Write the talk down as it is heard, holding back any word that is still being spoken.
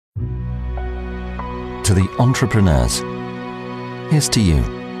To the entrepreneurs, here's to you.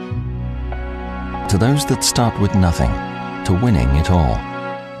 To those that start with nothing, to winning it all.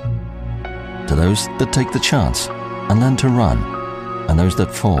 To those that take the chance and learn to run, and those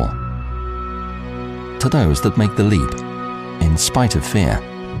that fall. To those that make the leap, in spite of fear,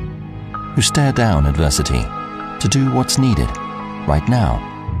 who stare down adversity to do what's needed, right now,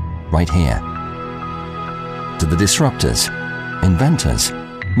 right here. To the disruptors, inventors,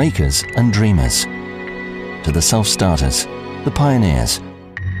 makers and dreamers. To the self-starters, the pioneers,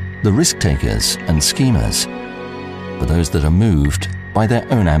 the risk-takers and schemers. For those that are moved by their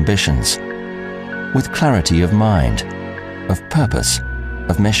own ambitions, with clarity of mind, of purpose,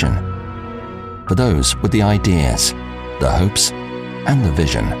 of mission. For those with the ideas, the hopes and the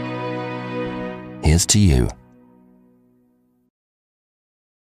vision. Here's to you.